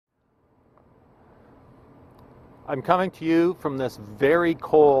I'm coming to you from this very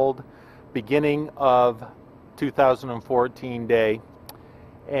cold beginning of 2014 day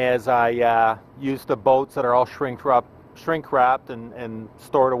as I use the boats that are all shrink wrapped and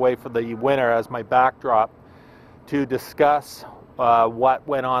stored away for the winter as my backdrop to discuss what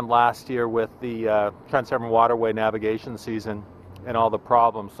went on last year with the Trent Severn Waterway navigation season and all the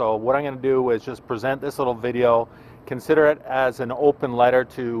problems. So what I'm going to do is just present this little video, consider it as an open letter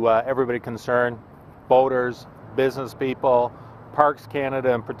to everybody concerned, boaters, business people, Parks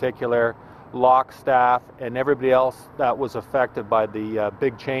Canada in particular, lock staff, and everybody else that was affected by the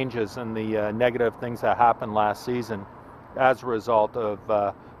big changes and the negative things that happened last season as a result of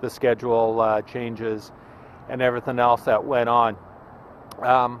the schedule changes and everything else that went on.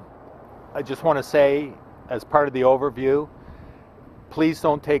 I just want to say, as part of the overview, please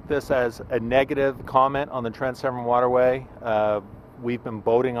don't take this as a negative comment on the Trent Severn Waterway. We've been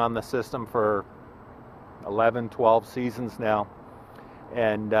boating on the system for 11, 12 seasons now,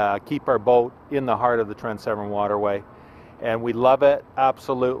 and keep our boat in the heart of the Trent Severn Waterway. And we love it,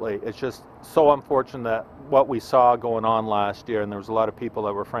 absolutely. It's just so unfortunate that what we saw going on last year, and there was a lot of people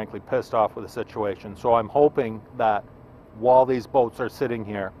that were frankly pissed off with the situation. So I'm hoping that while these boats are sitting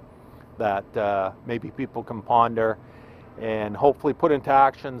here, that maybe people can ponder and hopefully put into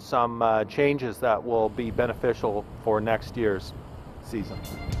action some changes that will be beneficial for next year's season.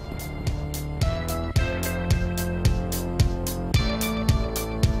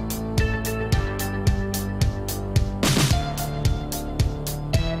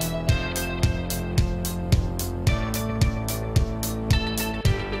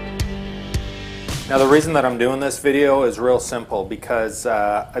 Now the reason that I'm doing this video is real simple because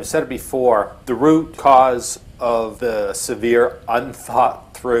I've said it before, the root cause of the severe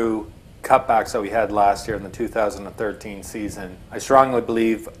unthought through cutbacks that we had last year in the 2013 season, I strongly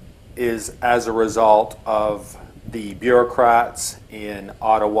believe is as a result of the bureaucrats in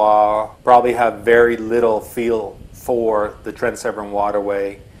Ottawa probably have very little feel for the Trent Severn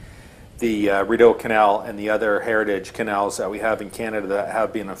Waterway, the Rideau Canal, and the other heritage canals that we have in Canada that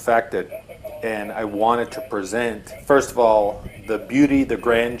have been affected. And I wanted to present, first of all, the beauty, the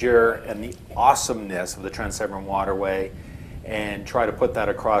grandeur, and the awesomeness of the Trent Severn Waterway, and try to put that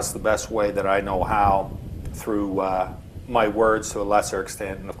across the best way that I know how through my words to a lesser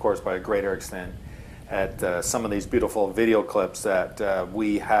extent, and of course by a greater extent, at some of these beautiful video clips that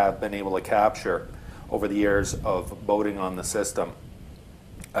we have been able to capture over the years of boating on the system.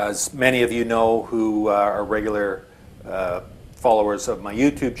 As many of you know who are regular followers of my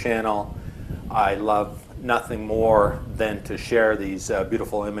YouTube channel, I love nothing more than to share these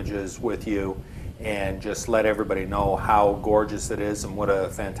beautiful images with you and just let everybody know how gorgeous it is and what a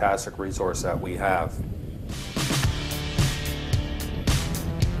fantastic resource that we have.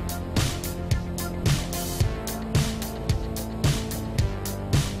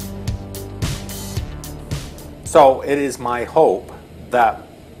 So it is my hope that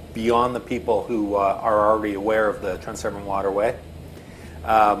beyond the people who are already aware of the Trent Severn Waterway,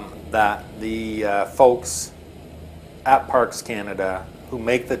 that the folks at Parks Canada who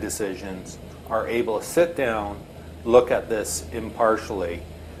make the decisions are able to sit down, look at this impartially,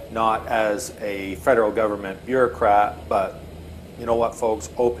 not as a federal government bureaucrat, but you know what, folks,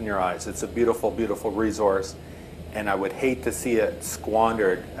 open your eyes. It's a beautiful, beautiful resource, and I would hate to see it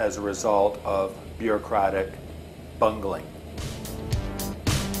squandered as a result of bureaucratic bungling.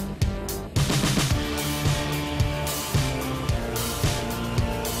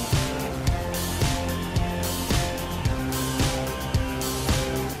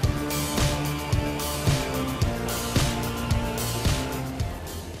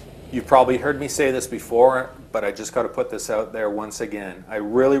 You've probably heard me say this before, but I just got to put this out there once again. I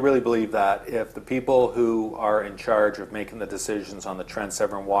really, really believe that if the people who are in charge of making the decisions on the Trent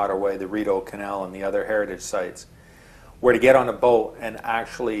Severn Waterway, the Rideau Canal, and the other heritage sites were to get on a boat and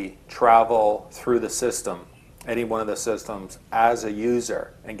actually travel through the system, any one of the systems, as a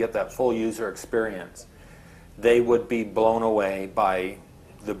user and get that full user experience, they would be blown away by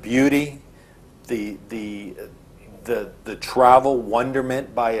the beauty, the travel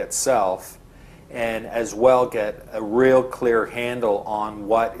wonderment by itself, and as well get a real clear handle on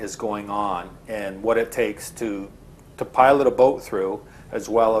what is going on and what it takes to pilot a boat through, as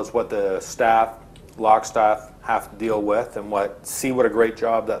well as what the staff, lock staff, have to deal with, and see what a great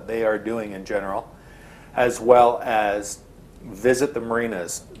job that they are doing in general, as well as visit the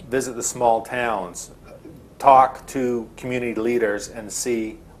marinas, visit the small towns, talk to community leaders and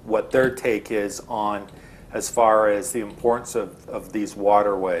see what their take is on as far as the importance of these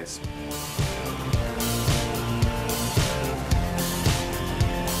waterways.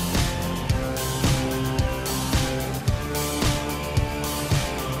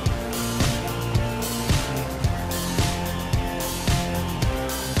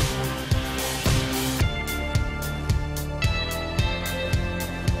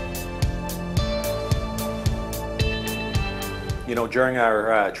 You know, during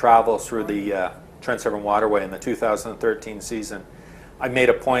our travels through the Trent Severn Waterway in the 2013 season, I made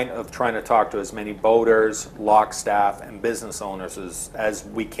a point of trying to talk to as many boaters, lock staff, and business owners as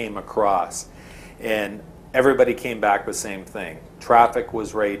we came across. And everybody came back with the same thing. Traffic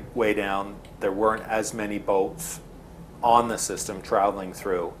was way down. There weren't as many boats on the system traveling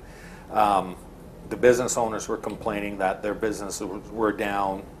through. The business owners were complaining that their businesses were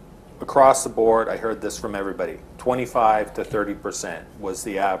down. Across the board, I heard this from everybody, 25 to 30% was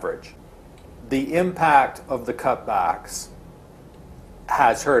the average. The impact of the cutbacks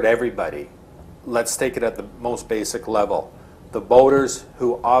has hurt everybody. Let's take it at the most basic level. The boaters,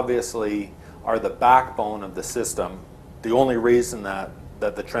 who obviously are the backbone of the system, the only reason that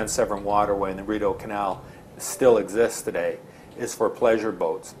the Trent Severn Waterway and the Rideau Canal still exists today is for pleasure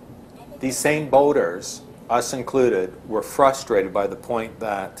boats. These same boaters, us included, were frustrated by the point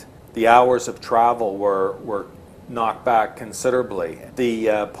that the hours of travel were knocked back considerably.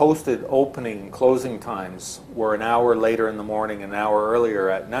 The posted opening and closing times were an hour later in the morning, an hour earlier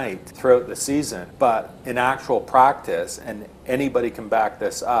at night throughout the season. But in actual practice, and anybody can back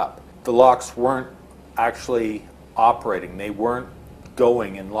this up, the locks weren't actually operating. They weren't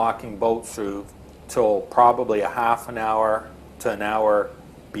going and locking boats through till probably a half an hour to an hour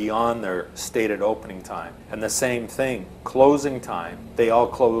beyond their stated opening time. And the same thing, closing time, they all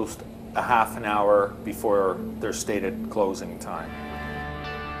closed a half an hour before their stated closing time.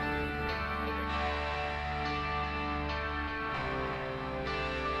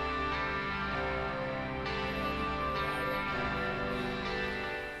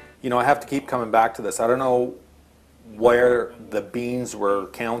 You know, I have to keep coming back to this. I don't know where the beans were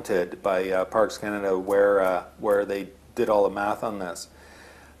counted by Parks Canada, where they did all the math on this.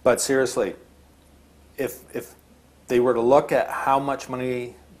 But seriously, if they were to look at how much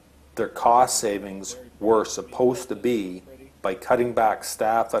money their cost savings were supposed to be by cutting back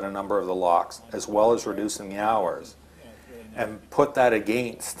staff at a number of the locks, as well as reducing the hours, and put that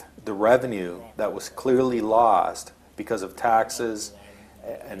against the revenue that was clearly lost because of taxes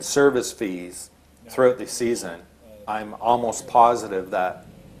and service fees throughout the season, I'm almost positive that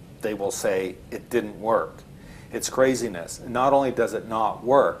they will say it didn't work. It's craziness. Not only does it not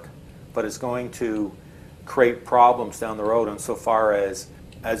work, but it's going to create problems down the road insofar as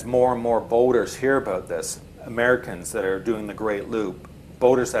more and more boaters hear about this, Americans that are doing the Great Loop,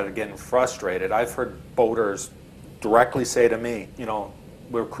 boaters that are getting frustrated. I've heard boaters directly say to me, you know,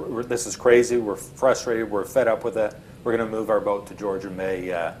 this is crazy, we're frustrated, we're fed up with it, we're going to move our boat to Georgian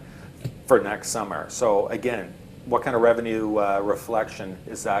Bay for next summer. So again, what kind of revenue reflection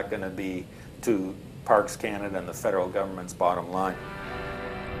is that going to be to Parks Canada and the federal government's bottom line?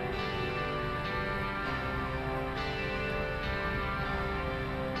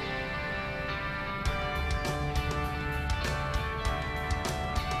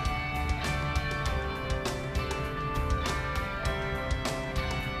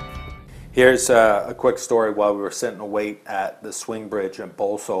 Here's a quick story while we were sitting to wait at the swing bridge at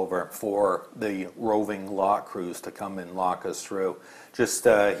Bolsover for the roving lock crews to come and lock us through. Just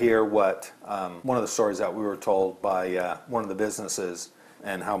hear what one of the stories that we were told by one of the businesses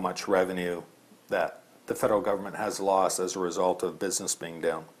and how much revenue that the federal government has lost as a result of business being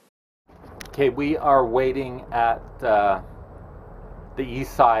down. Okay, we are waiting at the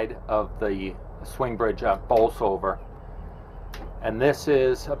east side of the swing bridge at Bolsover. And this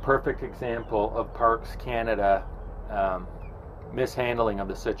is a perfect example of Parks Canada mishandling of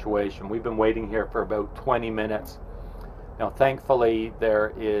the situation. We've been waiting here for about 20 minutes. Now, thankfully,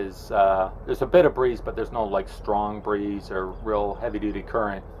 there's a bit of breeze, but there's no like strong breeze or real heavy-duty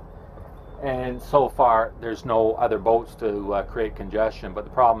current. And so far, there's no other boats to create congestion. But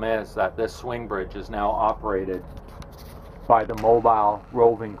the problem is that this swing bridge is now operated by the mobile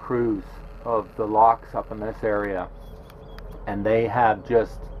roving crews of the locks up in this area. And they have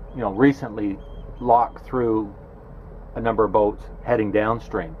just, you know, recently locked through a number of boats heading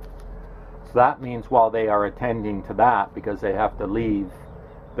downstream. So that means while they are attending to that, because they have to leave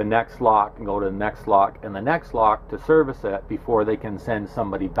the next lock and go to the next lock and the next lock to service it before they can send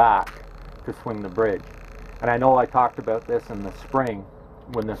somebody back to swing the bridge. And I know I talked about this in the spring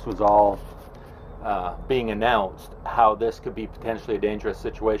when this was all being announced, how this could be potentially a dangerous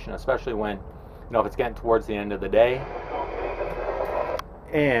situation, especially when, you know, if it's getting towards the end of the day.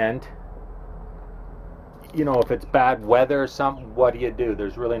 And, you know, if it's bad weather or something, what do?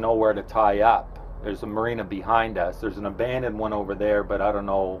 There's really nowhere to tie up. There's a marina behind us. There's an abandoned one over there, but I don't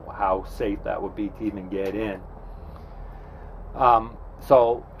know how safe that would be to even get in.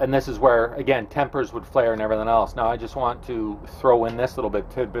 So, and this is where, again, tempers would flare and everything else. Now, I just want to throw in this little bit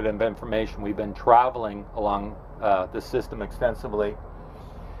tidbit of information. We've been traveling along the system extensively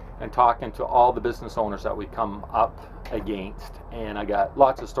and talking to all the business owners that we come up against. And I got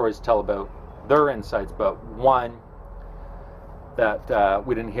lots of stories to tell about their insights, but one that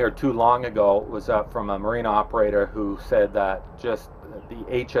we didn't hear too long ago was from a marine operator who said that just the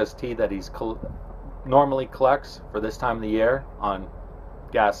HST that he's normally collects for this time of the year on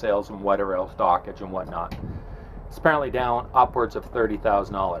gas sales and water rail stockage and whatnot, it's apparently down upwards of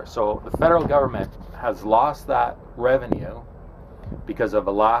 $30,000. So the federal government has lost that revenue because of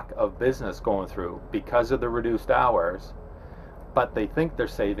a lack of business going through because of the reduced hours, but they think they're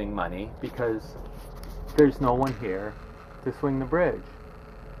saving money because there's no one here to swing the bridge.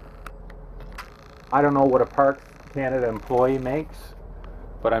 I don't know what a Parks Canada employee makes,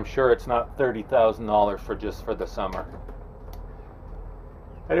 but I'm sure it's not $30,000 for the summer.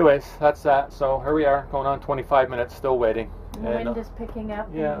 Anyways, that's that. So here we are, going on 25 minutes, still waiting. And the wind is picking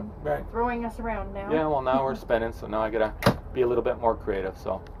up and right. throwing us around now. Yeah, well now we're spinning, so now I gotta be a little bit more creative.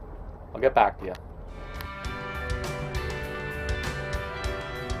 So I'll get back to you.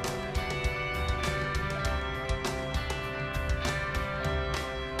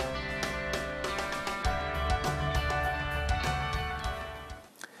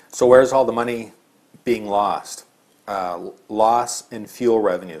 So where's all the money being lost? Loss in fuel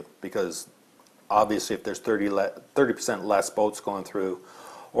revenue, because obviously if there's 30% less boats going through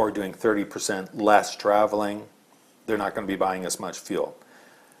or doing 30% less traveling, they're not going to be buying as much fuel.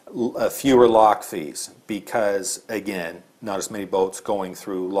 Fewer lock fees, because again, not as many boats going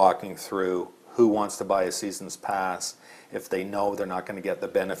through, locking through. Who wants to buy a season's pass if they know they're not going to get the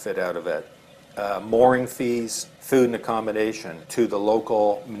benefit out of it? Mooring fees, food and accommodation to the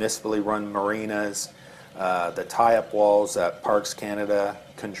local municipally run marinas, the tie-up walls that Parks Canada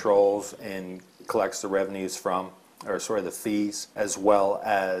controls and collects the revenues from, or sorry, the fees, as well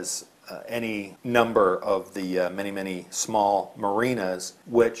as any number of the many small marinas,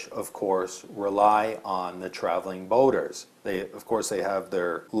 which of course rely on the traveling boaters. Of course they have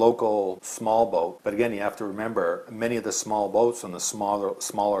their local small boat, but again you have to remember many of the small boats on the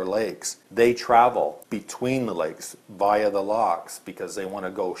smaller lakes, they travel between the lakes via the locks because they want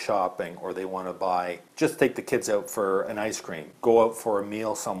to go shopping, or they want to just take the kids out for an ice cream, go out for a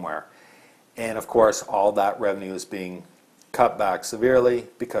meal somewhere. And of course all that revenue is being cut back severely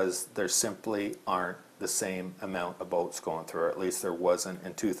because there simply aren't the same amount of boats going through, or at least there wasn't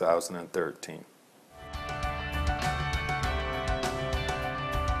in 2013.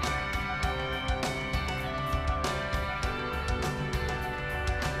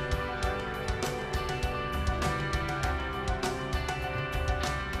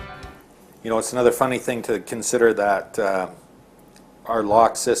 You know, it's another funny thing to consider that our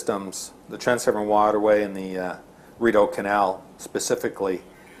lock systems, the Trent Severn Waterway and the Rideau Canal specifically,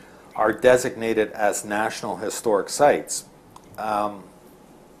 are designated as National Historic Sites.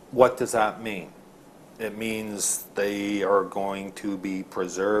 What does that mean? It means they are going to be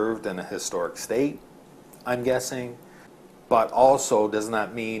preserved in a historic state, I'm guessing. But also, doesn't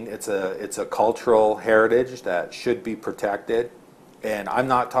that mean it's a cultural heritage that should be protected? And I'm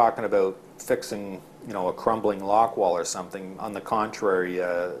not talking about fixing, you know, a crumbling lock wall or something. On the contrary,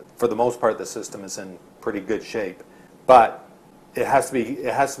 for the most part, the system is in pretty good shape. But it has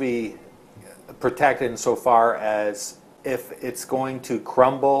to be protected insofar as if it's going to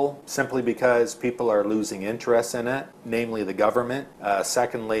crumble simply because people are losing interest in it, namely the government.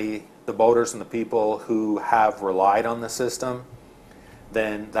 Secondly, the boaters and the people who have relied on the system,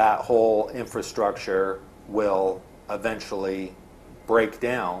 then that whole infrastructure will eventually break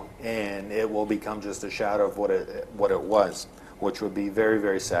down and it will become just a shadow of what it was, which would be very,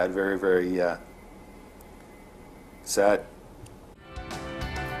 very sad, very, very sad.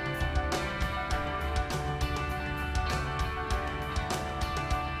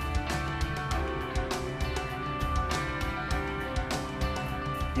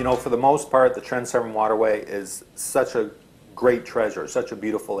 You know, for the most part, the Trent Severn Waterway is such a great treasure, such a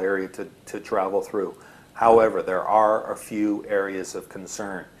beautiful area to travel through. However, there are a few areas of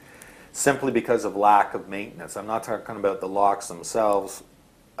concern simply because of lack of maintenance. I'm not talking about the locks themselves.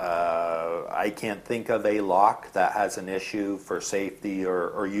 I can't think of a lock that has an issue for safety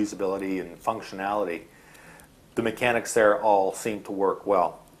or usability and functionality. The mechanics there all seem to work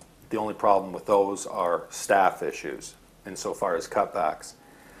well. The only problem with those are staff issues insofar as cutbacks.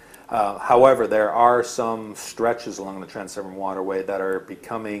 However, there are some stretches along the Trent Severn Waterway that are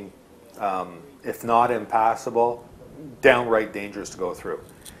becoming, if not impassable, downright dangerous to go through.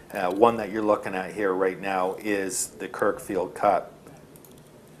 One that you're looking at here right now is the Kirkfield Cut.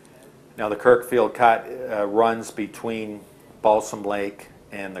 Now the Kirkfield cut runs between Balsam Lake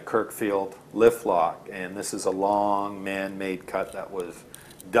and the Kirkfield lift lock, and this is a long man-made cut that was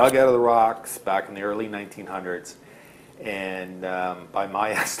dug out of the rocks back in the early 1900s, and by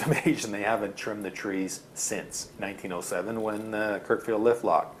my estimation they haven't trimmed the trees since 1907 when the Kirkfield lift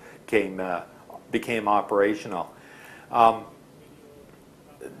lock became operational.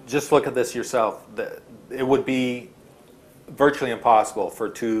 Just look at this yourself. It would be virtually impossible for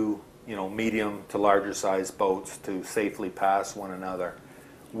two medium to larger size boats to safely pass one another.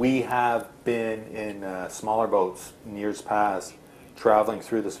 We have been in smaller boats in years past traveling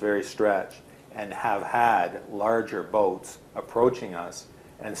through this very stretch and have had larger boats approaching us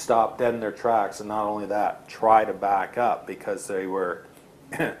and stop dead in their tracks, and not only that, try to back up because they were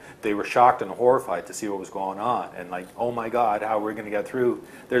they were shocked and horrified to see what was going on, and like, oh my God, how are we going to get through?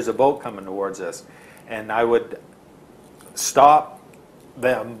 There's a boat coming towards us. And I would stop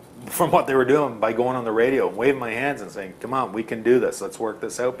them from what they were doing by going on the radio and waving my hands and saying, come on, we can do this, let's work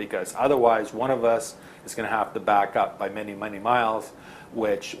this out, because otherwise one of us is going to have to back up by many, many miles,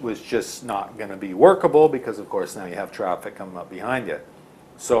 which was just not going to be workable because of course now you have traffic coming up behind you.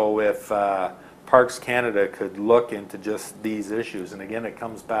 So if Parks Canada could look into just these issues, and again it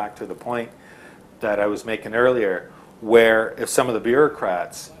comes back to the point that I was making earlier, where if some of the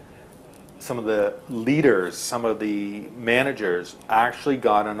bureaucrats, some of the leaders, some of the managers actually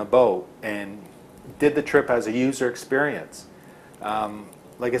got on a boat and did the trip as a user experience.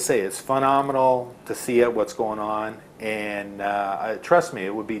 Like I say, it's phenomenal to see what's going on, and trust me,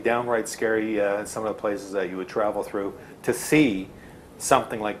 it would be downright scary in some of the places that you would travel through to see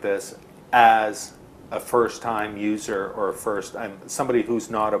something like this as a first-time user or somebody who's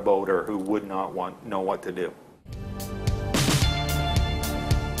not a boater who would not know what to do.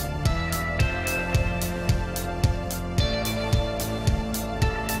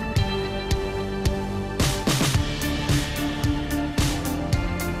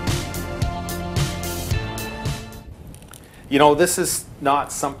 This is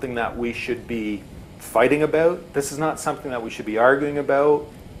not something that we should be fighting about. This is not something that we should be arguing about.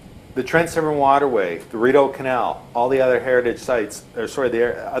 The Trent Severn Waterway, the Rideau Canal, all the other heritage sites,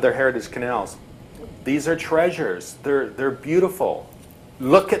 the other heritage canals, these are treasures. They're beautiful.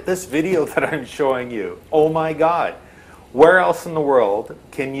 Look at this video that I'm showing you. Oh my God. Where else in the world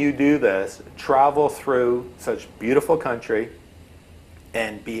can you do this, travel through such beautiful country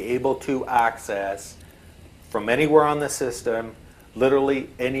and be able to access from anywhere on the system, literally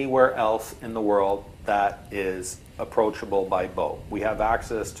anywhere else in the world that is approachable by boat? We have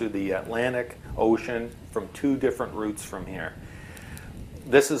access to the Atlantic Ocean from 2 different routes from here.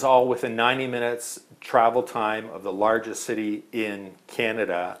 This is all within 90 minutes travel time of the largest city in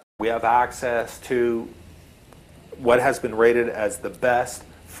Canada. We have access to what has been rated as the best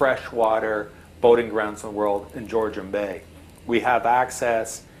freshwater boating grounds in the world in Georgian Bay. We have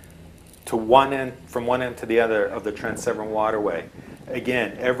access to from one end to the other of the Trent Severn Waterway.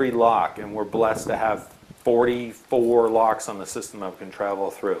 Again, every lock, and we're blessed to have 44 locks on the system that we can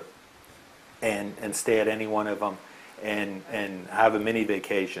travel through and stay at any one of them and have a mini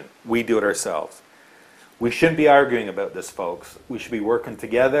vacation. We do it ourselves. We shouldn't be arguing about this, folks. We should be working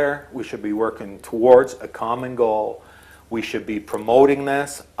together. We should be working towards a common goal. We should be promoting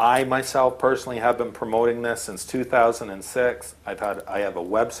this. I myself personally have been promoting this since 2006. I have a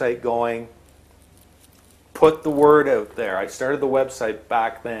website going. Put the word out there. I started the website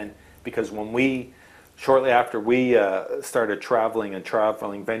back then because shortly after we started traveling,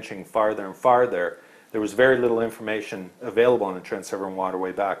 venturing farther and farther, there was very little information available on the Trent Severn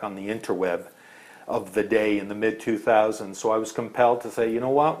Waterway back on the interweb of the day in the mid-2000s. So I was compelled to say, you know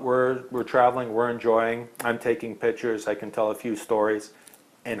what, we're traveling, we're enjoying, I'm taking pictures, I can tell a few stories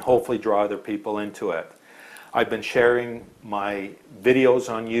and hopefully draw other people into it. I've been sharing my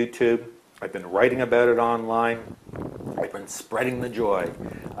videos on YouTube, I've been writing about it online, I've been spreading the joy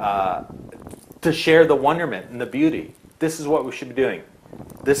to share the wonderment and the beauty. This is what we should be doing.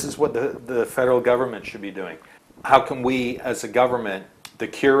 This is what the federal government should be doing. How can we as a government, the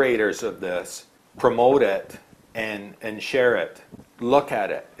curators of this, promote it and share it? Look at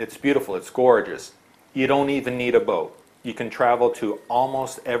it. It's beautiful. It's gorgeous. You don't even need a boat. You can travel to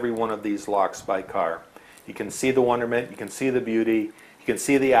almost every one of these locks by car. You can see the wonderment. You can see the beauty. You can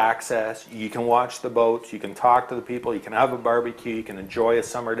see the access. You can watch the boats. You can talk to the people. You can have a barbecue. You can enjoy a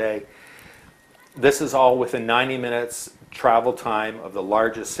summer day. This is all within 90 minutes travel time of the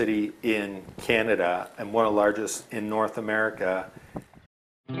largest city in Canada and one of the largest in North America.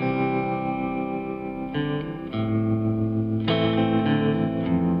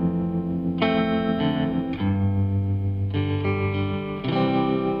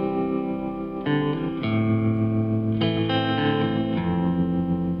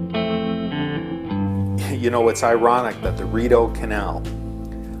 You know, it's ironic that the Rideau Canal,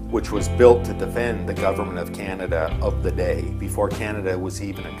 which was built to defend the government of Canada of the day, before Canada was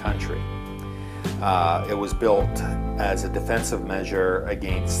even a country. It was built as a defensive measure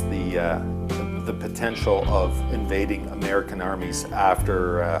against the potential of invading American armies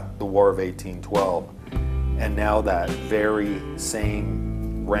after the War of 1812. And now that very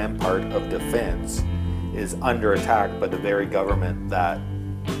same rampart of defense is under attack by the very government that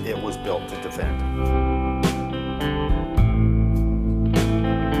it was built to defend.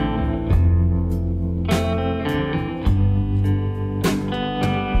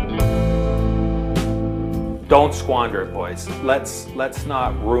 Don't squander it, boys. Let's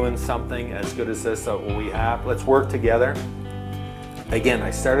not ruin something as good as this that we have. Let's work together. Again, I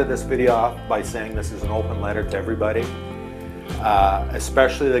started this video off by saying this is an open letter to everybody,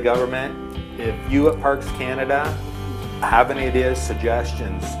 especially the government. If you at Parks Canada have any ideas,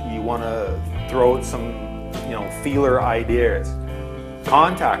 suggestions, you want to throw out some, feeler ideas,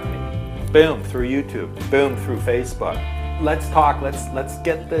 contact me. Boom, through YouTube. Boom, through Facebook. Let's talk. Let's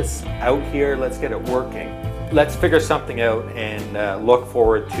get this out here. Let's get it working. Let's figure something out and look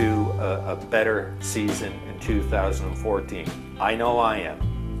forward to a better season in 2014. I know I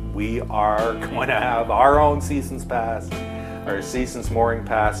am. We are going to have our own seasons pass, our seasons mooring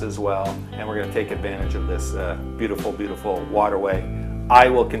pass as well, and we're going to take advantage of this beautiful, beautiful waterway. I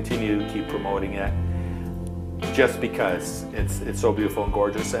will continue to keep promoting it just because it's so beautiful and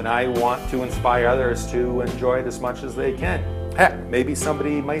gorgeous, and I want to inspire others to enjoy it as much as they can. Heck, maybe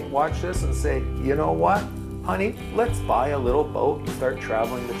somebody might watch this and say, you know what, honey, let's buy a little boat and start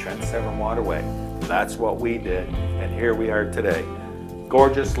traveling the Trent Severn Waterway. That's what we did, and here we are today.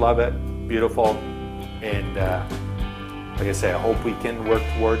 Gorgeous, love it, beautiful, and like I say, I hope we can work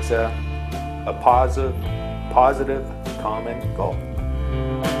towards a positive, common goal.